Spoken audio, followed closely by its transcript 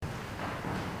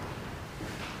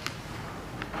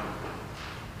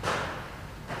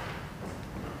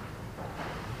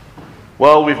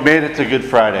Well, we've made it to Good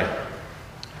Friday.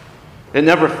 It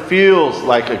never feels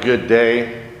like a good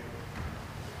day.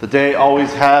 The day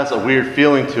always has a weird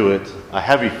feeling to it, a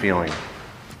heavy feeling.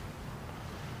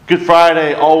 Good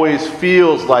Friday always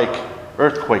feels like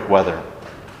earthquake weather.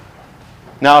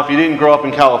 Now, if you didn't grow up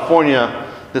in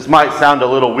California, this might sound a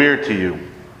little weird to you.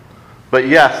 But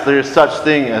yes, there is such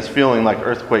thing as feeling like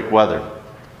earthquake weather.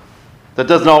 That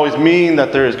doesn't always mean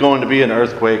that there is going to be an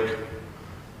earthquake.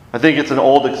 I think it's an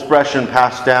old expression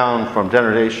passed down from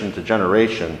generation to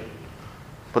generation.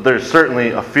 But there's certainly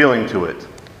a feeling to it.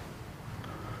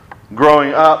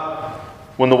 Growing up,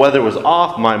 when the weather was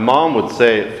off, my mom would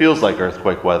say it feels like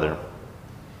earthquake weather.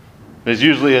 There's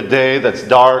usually a day that's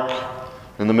dark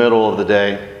in the middle of the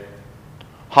day,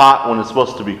 hot when it's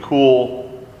supposed to be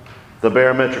cool, the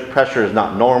barometric pressure is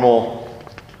not normal,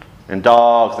 and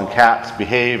dogs and cats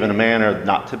behave in a manner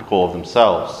not typical of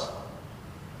themselves.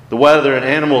 The weather and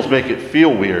animals make it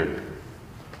feel weird.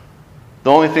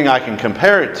 The only thing I can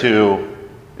compare it to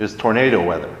is tornado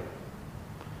weather.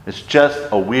 It's just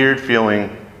a weird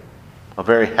feeling, a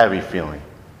very heavy feeling.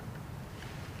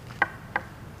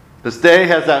 This day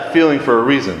has that feeling for a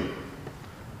reason.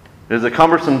 It is a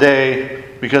cumbersome day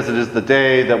because it is the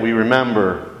day that we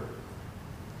remember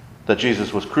that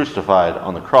Jesus was crucified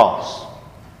on the cross.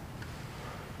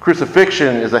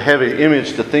 Crucifixion is a heavy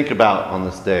image to think about on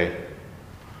this day.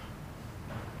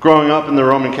 Growing up in the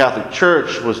Roman Catholic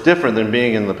Church was different than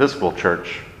being in the Episcopal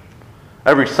Church.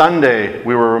 Every Sunday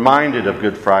we were reminded of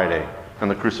Good Friday and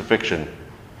the crucifixion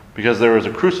because there was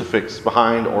a crucifix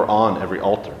behind or on every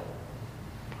altar.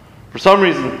 For some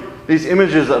reason, these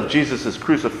images of Jesus'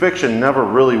 crucifixion never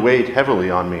really weighed heavily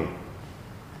on me.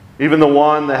 Even the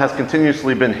one that has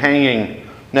continuously been hanging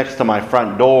next to my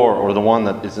front door or the one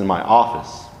that is in my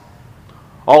office.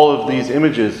 All of these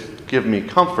images give me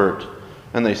comfort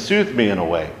and they soothe me in a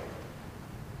way.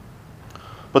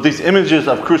 But these images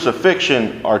of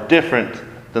crucifixion are different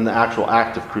than the actual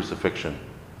act of crucifixion.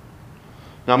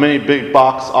 Now, many big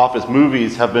box office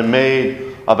movies have been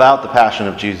made about the Passion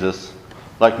of Jesus,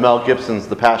 like Mel Gibson's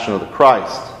The Passion of the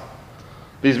Christ.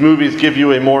 These movies give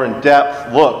you a more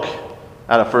in-depth look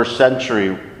at a first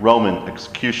century Roman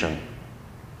execution.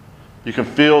 You can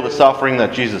feel the suffering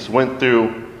that Jesus went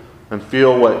through and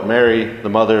feel what Mary, the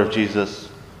mother of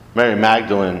Jesus, Mary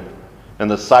Magdalene,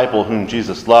 and the disciple whom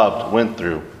Jesus loved went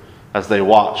through as they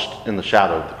watched in the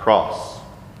shadow of the cross.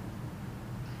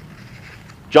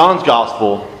 John's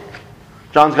Gospel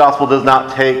does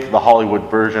not take the Hollywood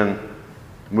version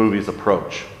movie's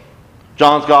approach.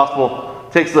 John's Gospel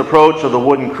takes the approach of the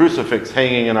wooden crucifix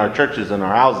hanging in our churches and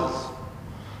our houses.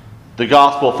 The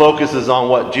Gospel focuses on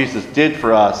what Jesus did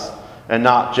for us and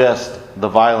not just the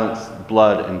violence,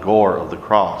 blood, and gore of the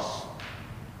cross.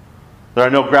 There are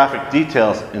no graphic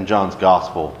details in John's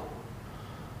Gospel.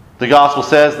 The Gospel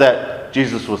says that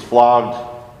Jesus was flogged,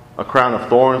 a crown of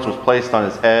thorns was placed on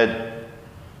his head,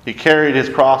 he carried his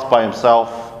cross by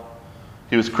himself,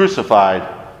 he was crucified,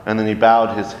 and then he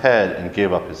bowed his head and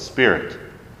gave up his spirit.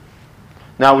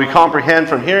 Now we comprehend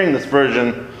from hearing this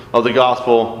version of the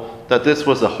Gospel that this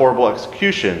was a horrible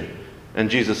execution and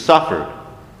Jesus suffered.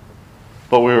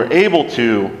 But we were able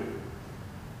to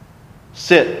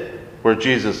sit where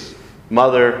Jesus'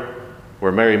 mother,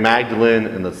 where Mary Magdalene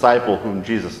and the disciple whom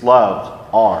Jesus loved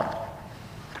are.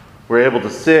 We're able to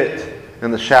sit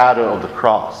in the shadow of the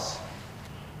cross.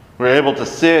 We're able to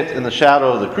sit in the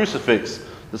shadow of the crucifix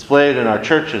displayed in our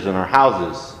churches and our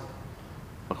houses.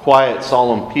 A quiet,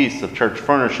 solemn piece of church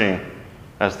furnishing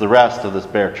as the rest of this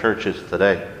bare church is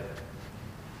today.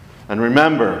 And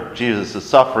remember Jesus'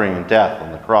 suffering and death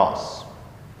on the cross.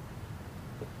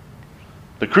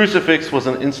 The crucifix was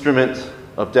an instrument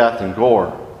of death and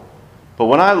gore. But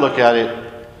when I look at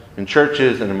it in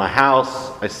churches and in my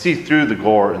house, I see through the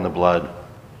gore and the blood.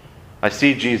 I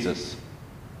see Jesus.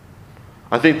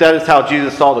 I think that is how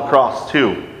Jesus saw the cross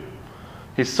too.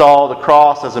 He saw the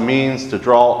cross as a means to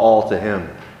draw all to him.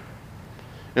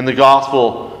 In the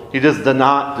gospel, he does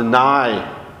not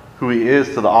deny who he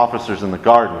is to the officers in the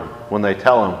garden when they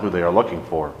tell him who they are looking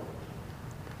for.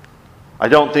 I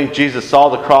don't think Jesus saw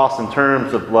the cross in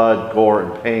terms of blood, gore,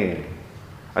 and pain.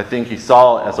 I think he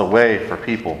saw it as a way for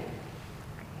people.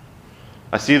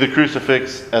 I see the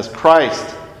crucifix as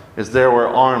Christ is there with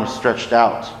arms stretched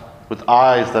out, with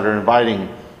eyes that are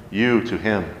inviting you to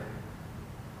him.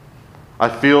 I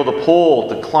feel the pull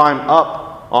to climb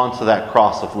up onto that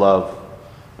cross of love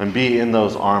and be in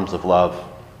those arms of love.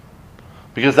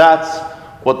 Because that's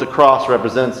what the cross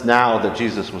represents now that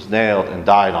Jesus was nailed and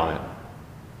died on it.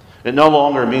 It no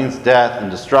longer means death and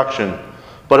destruction,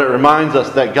 but it reminds us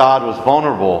that God was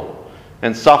vulnerable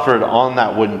and suffered on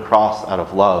that wooden cross out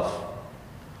of love.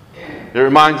 It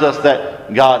reminds us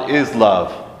that God is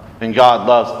love, and God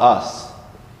loves us.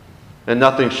 And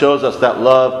nothing shows us that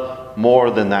love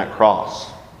more than that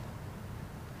cross.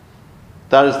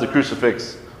 That is the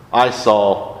crucifix I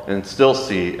saw and still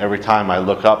see every time I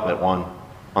look up at one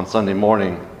on Sunday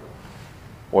morning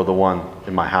or the one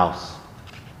in my house.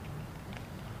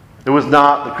 It was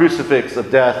not the crucifix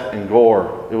of death and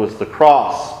gore. It was the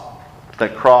cross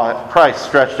that Christ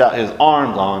stretched out his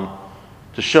arms on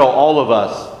to show all of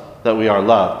us that we are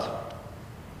loved.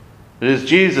 It is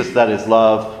Jesus that is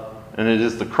love, and it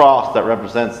is the cross that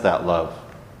represents that love.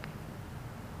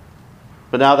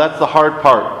 But now that's the hard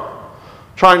part,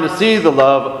 trying to see the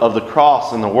love of the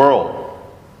cross in the world.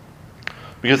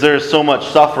 Because there is so much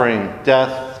suffering,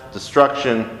 death,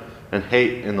 destruction, and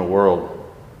hate in the world.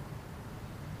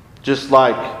 Just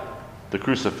like the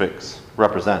crucifix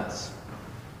represents.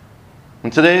 In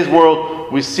today's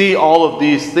world, we see all of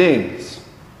these things.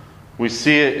 We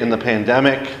see it in the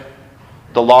pandemic,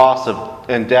 the loss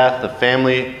and death of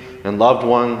family and loved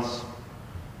ones,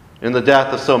 in the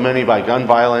death of so many by gun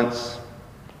violence,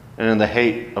 and in the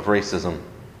hate of racism.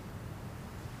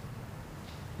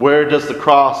 Where does the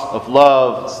cross of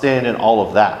love stand in all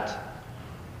of that?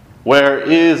 Where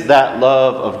is that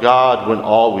love of God when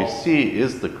all we see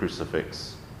is the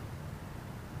crucifix?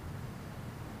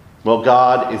 Well,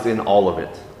 God is in all of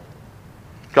it.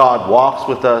 God walks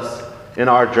with us in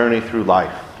our journey through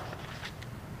life.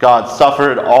 God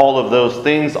suffered all of those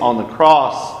things on the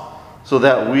cross so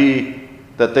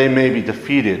that they may be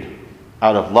defeated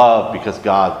out of love because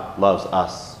God loves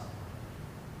us.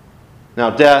 Now,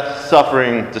 death,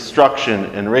 suffering, destruction,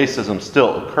 and racism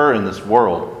still occur in this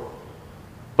world.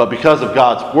 But because of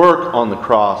God's work on the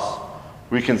cross,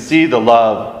 we can see the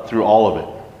love through all of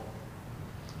it.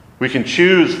 We can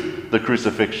choose the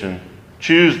crucifixion,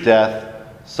 choose death,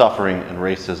 suffering, and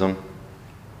racism.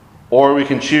 Or we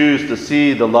can choose to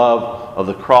see the love of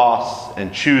the cross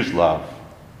and choose love.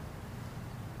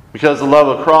 Because the love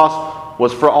of the cross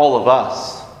was for all of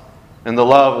us. And the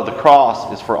love of the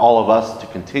cross is for all of us to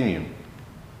continue.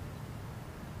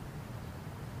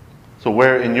 So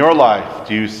where in your life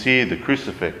do you see the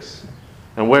crucifix?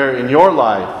 And where in your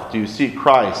life do you see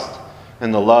Christ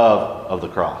and the love of the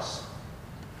cross?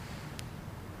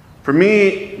 For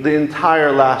me, the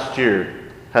entire last year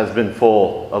has been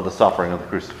full of the suffering of the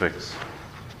crucifix.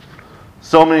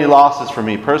 So many losses for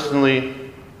me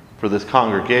personally, for this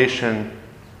congregation,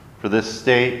 for this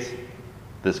state,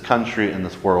 this country, and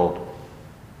this world.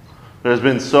 There's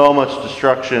been so much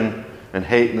destruction and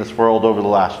hate in this world over the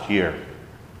last year.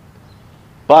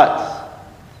 But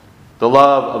the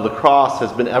love of the cross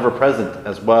has been ever present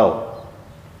as well.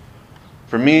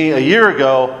 For me, a year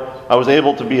ago, I was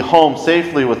able to be home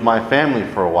safely with my family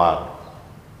for a while.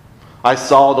 I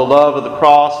saw the love of the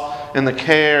cross and the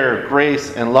care,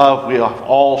 grace, and love we have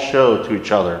all showed to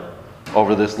each other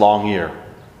over this long year.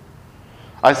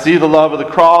 I see the love of the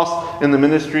cross in the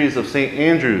ministries of St.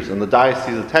 Andrew's and the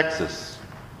Diocese of Texas.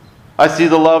 I see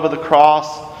the love of the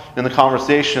cross in the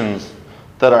conversations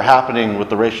that are happening with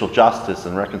the Racial Justice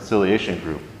and Reconciliation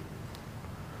Group.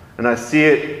 And I see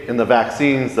it in the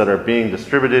vaccines that are being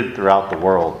distributed throughout the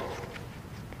world.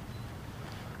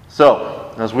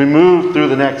 So, as we move through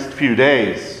the next few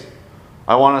days,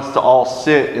 I want us to all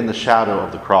sit in the shadow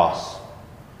of the cross,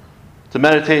 to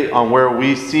meditate on where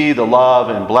we see the love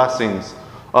and blessings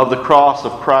of the cross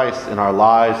of Christ in our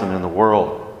lives and in the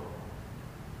world.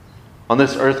 On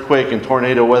this earthquake and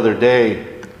tornado weather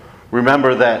day,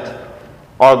 remember that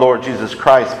our Lord Jesus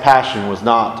Christ's passion was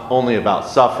not only about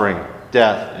suffering,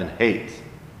 death, and hate,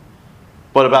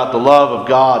 but about the love of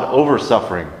God over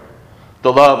suffering,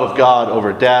 the love of God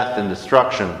over death and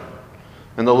destruction,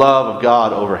 and the love of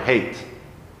God over hate.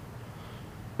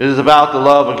 It is about the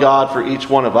love of God for each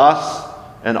one of us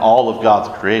and all of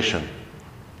God's creation.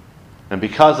 And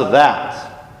because of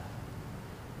that,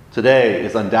 today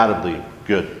is undoubtedly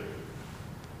good.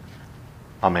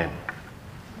 Amen.